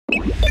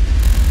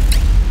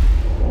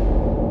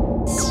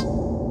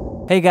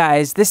Hey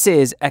guys, this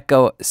is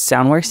Echo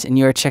Soundworks, and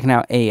you're checking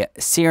out a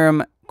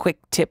Serum quick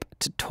tip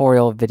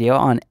tutorial video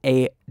on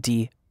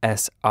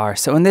ADSR.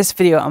 So in this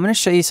video, I'm going to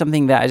show you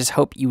something that I just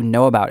hope you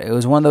know about. It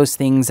was one of those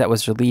things that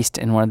was released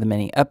in one of the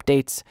many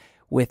updates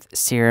with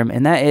Serum,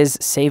 and that is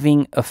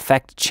saving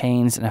effect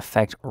chains and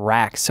effect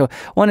racks. So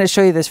I wanted to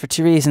show you this for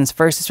two reasons.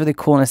 First, it's really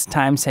cool and it's a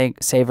time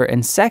saver.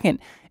 And second,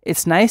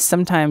 it's nice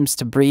sometimes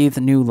to breathe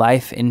new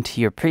life into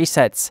your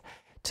presets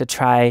to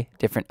try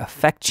different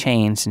effect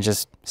chains and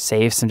just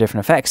save some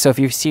different effects. So if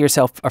you see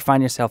yourself or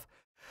find yourself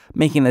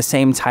making the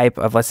same type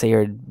of, let's say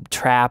you're a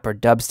trap or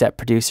dubstep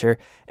producer,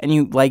 and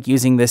you like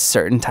using this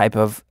certain type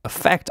of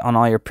effect on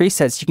all your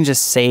presets, you can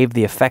just save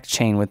the effect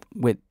chain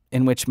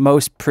in which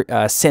most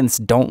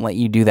synths don't let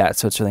you do that.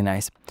 So it's really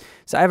nice.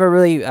 So I have a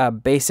really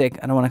basic,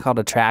 I don't want to call it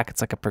a track, it's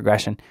like a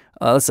progression.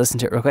 Let's listen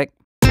to it real quick.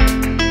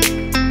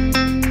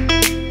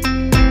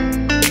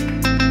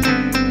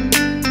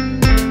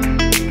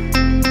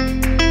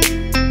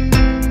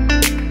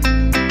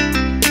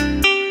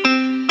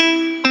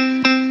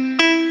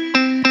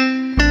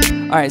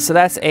 All right, so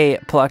that's a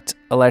plucked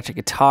electric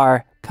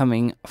guitar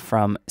coming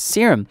from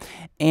Serum.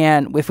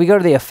 And if we go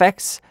to the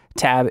effects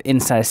tab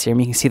inside of Serum,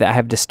 you can see that I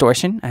have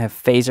distortion, I have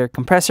phaser,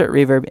 compressor,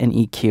 reverb, and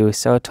EQ.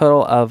 So a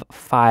total of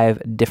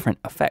 5 different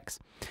effects.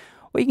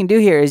 What you can do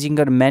here is you can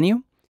go to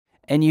menu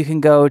and you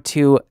can go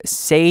to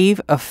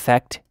save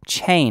effect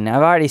chain.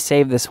 I've already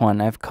saved this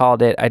one. I've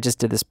called it, I just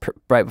did this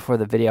right before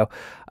the video.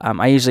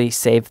 I usually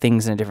save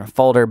things in a different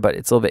folder, but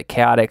it's a little bit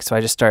chaotic, so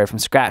I just started from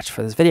scratch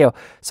for this video.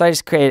 So I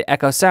just created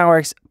Echo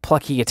Soundworks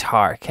plucky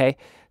guitar, okay?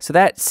 So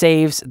that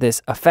saves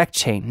this effect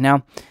chain.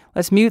 Now,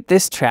 let's mute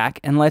this track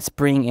and let's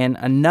bring in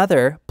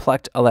another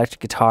plucked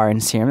electric guitar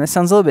in Serum. That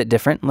sounds a little bit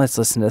different. Let's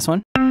listen to this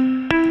one.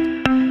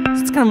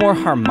 So it's kind of more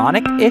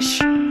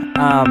harmonic-ish,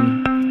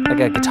 like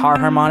a guitar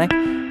harmonic.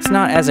 It's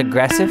not as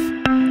aggressive.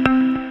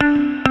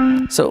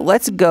 So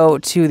let's go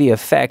to the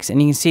effects,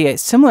 and you can see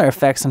similar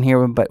effects on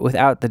here, but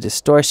without the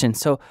distortion.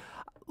 So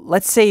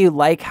let's say you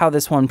like how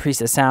this one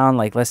preset sound,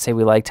 like let's say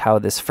we liked how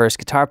this first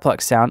guitar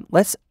pluck sound.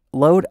 Let's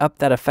load up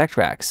that effect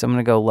rack. So I'm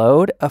gonna go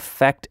load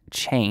effect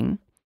chain,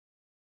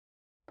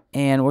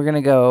 and we're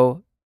gonna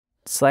go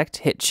select,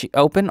 hit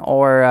open,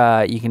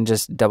 or you can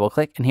just double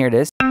click, and here it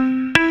is.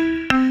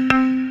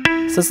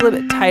 So it's a little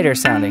bit tighter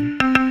sounding.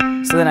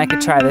 So then I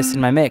could try this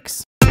in my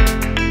mix.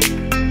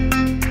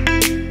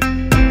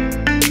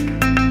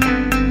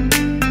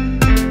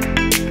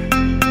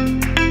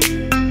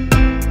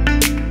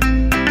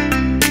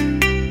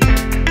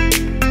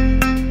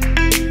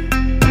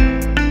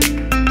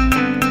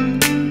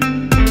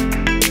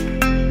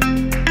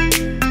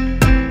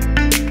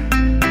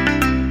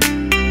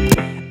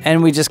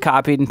 And we just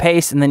copied and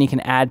paste, and then you can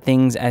add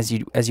things as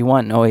you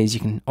want, and you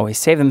can always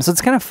save them. So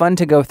it's kind of fun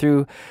to go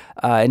through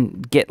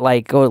and get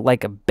go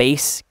like a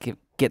bass,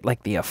 get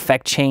like the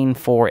effect chain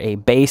for a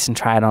bass and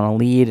try it on a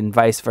lead and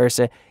vice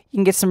versa. You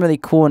can get some really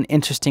cool and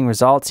interesting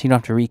results. You don't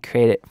have to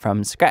recreate it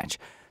from scratch.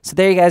 So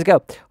there you guys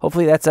go.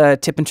 Hopefully that's a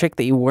tip and trick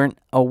that you weren't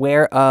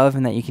aware of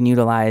and that you can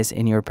utilize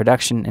in your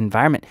production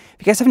environment.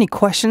 If you guys have any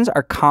questions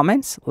or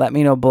comments, let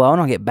me know below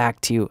and I'll get back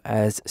to you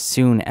as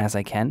soon as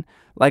I can.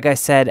 Like I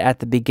said at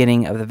the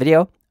beginning of the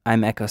video,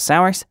 I'm Echo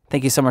Soundworks.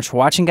 Thank you so much for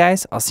watching,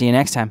 guys. I'll see you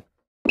next time.